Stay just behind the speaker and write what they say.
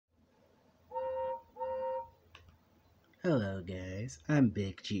Hello, guys. I'm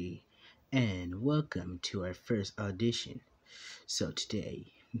Big G, and welcome to our first audition. So,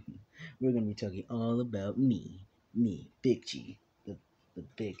 today, we're going to be talking all about me, Big G, the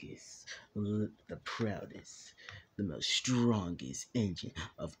biggest, the proudest, the most strongest engine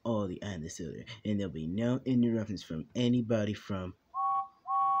of all the Island Solar. And there'll be no interruptions from anybody from.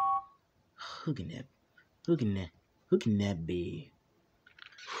 Who can that? Who can that? Who can that be?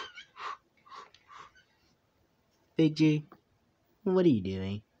 Big G, what are you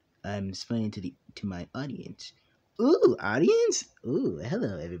doing? I'm explaining to my audience. Ooh, audience! Ooh,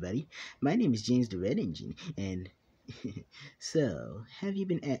 hello everybody. My name is James the Red Engine, and so have you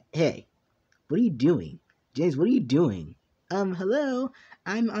been at? Hey, what are you doing, James? What are you doing? Hello.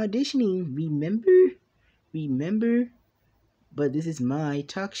 I'm auditioning. Remember? But this is my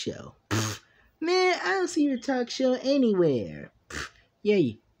talk show. Man, I don't see your talk show anywhere. Yeah,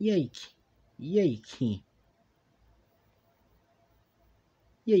 yeah, you can.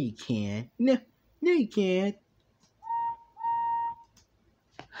 Yeah, you can. No, you can't.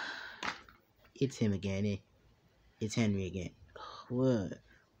 It's him again. It's Henry again. What?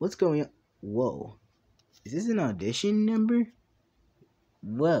 What's going on? Whoa. Is this an audition number?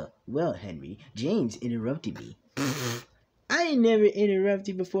 Well, Henry. James interrupted me. I ain't never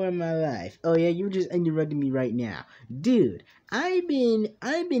interrupted before in my life. Oh yeah, you just interrupted me right now. Dude, I've been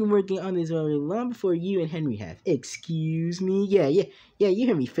working on this already long before you and Henry have. Excuse me? Yeah, you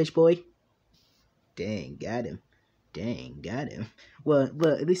hear me, fish boy. Dang, got him. Well,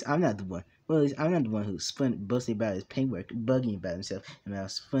 at least I'm not the one. Well, at least I'm not the one who's boasting about his paintwork, bugging about himself, and how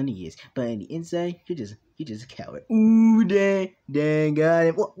funny he is. But on the inside, you're just a coward. Ooh, dang, got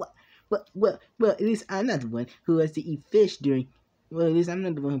him. Well, at least I'm not the one who has to eat fish during. Well, at least I'm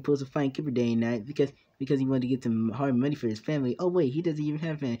not the one who pulls a fine Kipper Day night because he wanted to get some hard money for his family. Oh wait, he doesn't even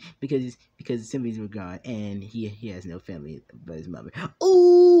have family because his siblings were gone and he has no family but his mother.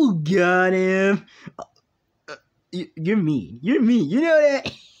 Oh, got him. You're mean. You're mean. You know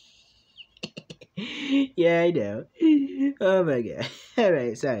that? Yeah, I know. Oh my god. All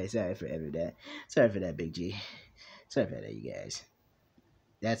right. Sorry for that. Sorry for that, Big G. Sorry for that, you guys.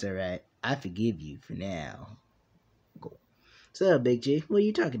 That's all right. I forgive you for now. Cool. So, Big G, what are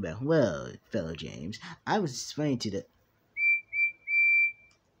you talking about? Well, fellow James, I was explaining to the.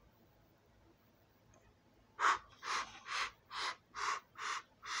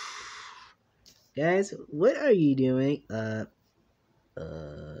 Guys, what are you doing? Uh,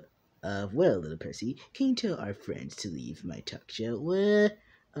 well, little Percy, can you tell our friends to leave my talk show? What?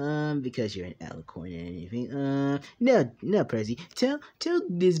 Because you're an alicorn and anything. No, Percy. Tell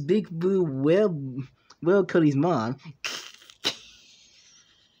this big blue Cody's mom.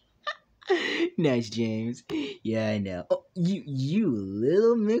 Nice, James. Yeah, I know. Oh, you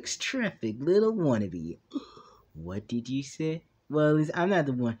little mixed traffic, little wannabe. What did you say? Well, at least I'm not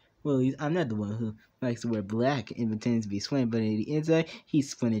the one. Well, at least I'm not the one who likes to wear black and pretends to be Swan, but on the inside, he's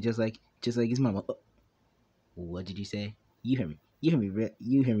squinted just like his mama. Oh, what did you say? You heard me. You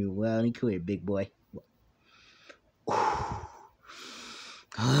heard me well and clear, big boy. Oh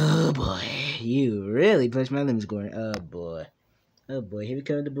boy, you really pushed my limits, Gordon. Oh boy, here we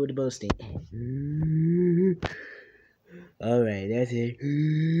come to the boasting. All right, that's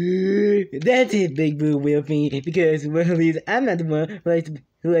it. That's it, Big Blue Wheel Fiend. Because well, at least I'm not the one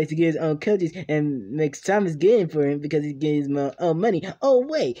who likes to get his own coaches and makes Thomas get in for him because he gets his own money. Oh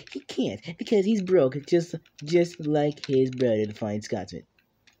wait, he can't because he's broke, just like his brother, the fine Scotsman.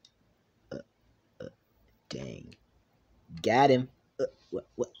 Dang, got him.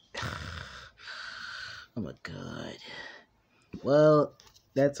 What? Oh my god. Well,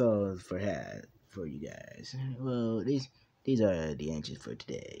 that's all for you guys. Well, these are the answers for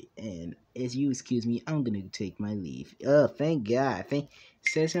today. And as you excuse me, I'm gonna take my leave. Oh, thank God.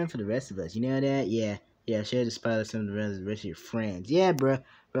 Say something for the rest of us. You know that? Yeah. Share the spot with some of the rest of your friends. Yeah, bro.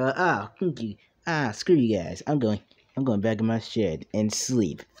 Ah, thank you. Ah, screw you guys. I'm going back in my shed and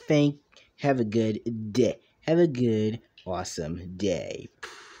sleep. Have a good day. Have a good, awesome day.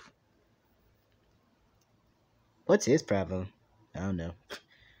 What's his problem? I don't know.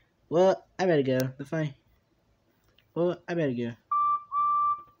 Well, I better go. The fine. Well, I better go.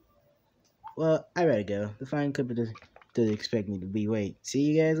 Well, I better go. The fine clipper doesn't expect me to be wait. See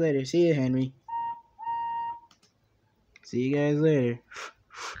you guys later. See you, Henry. See you guys later.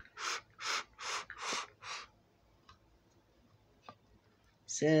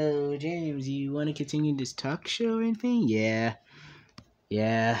 So, James, you want to continue this talk show or anything? Yeah.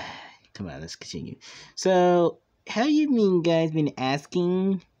 Come on, let's continue. So, how you mean guys been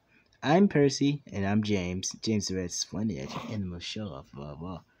asking? I'm Percy, and I'm James. James the Red Splendid, and the most show off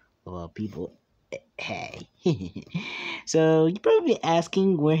of all people. Hey. So you're probably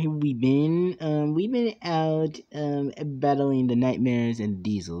asking where have we been? We've been out battling the nightmares and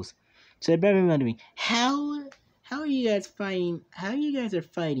diesels. So you're probably wondering how are you guys fighting? How you guys are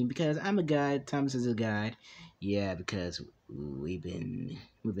fighting? Because I'm a guide. Thomas is a guide. Yeah, because we've been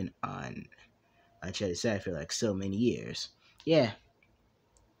on each other's side for like so many years. Yeah.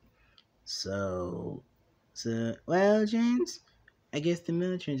 So well, James. I guess the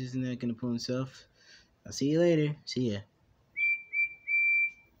military is not gonna pull himself. I'll see you later. See ya.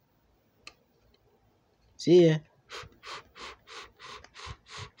 See ya.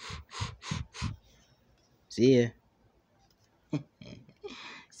 See ya.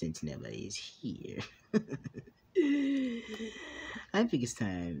 Since nobody is here. I think it's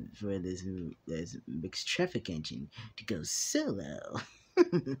time for this mixed traffic engine to go solo.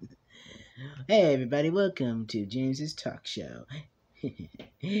 Hey everybody, welcome to James's talk show.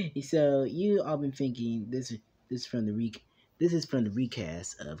 So you all been thinking this from the this is from the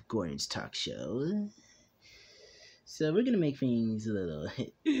recast of Gordon's talk show. So we're gonna make things a little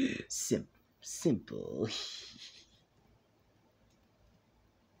simple.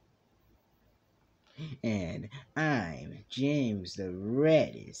 And I'm James the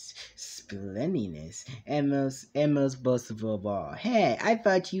Reddest, Splendidness, and most boastful of all. Hey, I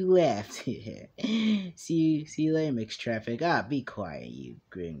thought you left. See you later, mixed traffic. Ah, be quiet, you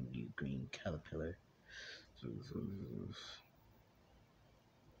green caterpillar.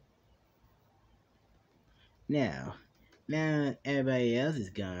 Now everybody else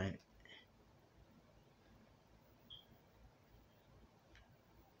is gone.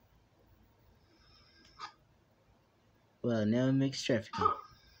 Well, now mixed traffic.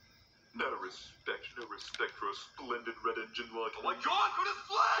 No respect for a splendid red engine like. Oh my God, go to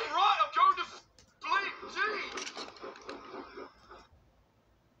sleep! Right, I'm going to sleep. Gee.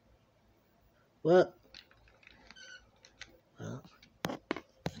 Well,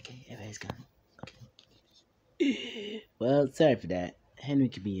 okay, everybody's gone. Okay. Well, sorry for that. Henry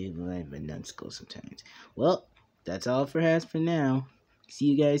could be a little bit numbskull sometimes. Well, that's all for us for now. See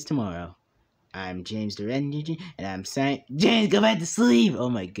you guys tomorrow. I'm James the Red Engine, and I'm saying, James, go back to sleep. Oh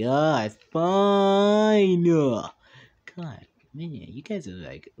my God, fine. God, man, you guys are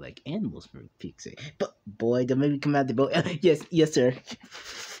like animals for peak's sake. But boy, don't make me come out the boat. Yes, sir.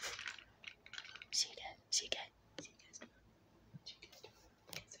 See you guys. See you guys.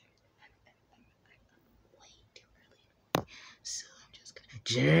 Way too early. So I'm just gonna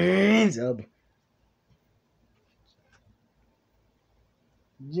James. Oh.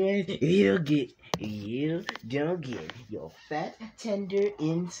 James, you don't get your fat tender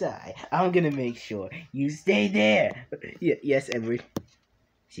inside. I'm gonna make sure you stay there. Yes, Edward.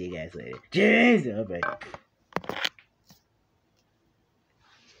 See you guys later. James! Alright.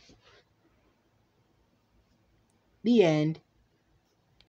 The end.